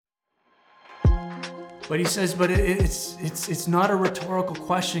But he says, but it's not a rhetorical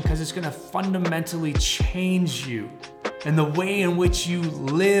question, because it's going to fundamentally change you and the way in which you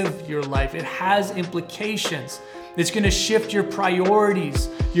live your life. It has implications. It's going to shift your priorities,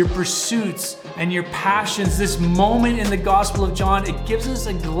 your pursuits, and your passions. This moment in the Gospel of John, it gives us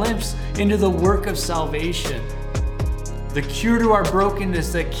a glimpse into the work of salvation, the cure to our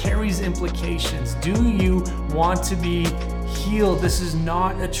brokenness that carries implications. Do you want to be healed? This is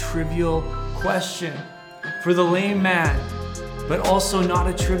not a trivial question for the lame man, but also not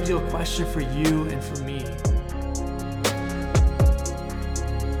a trivial question for you and for me.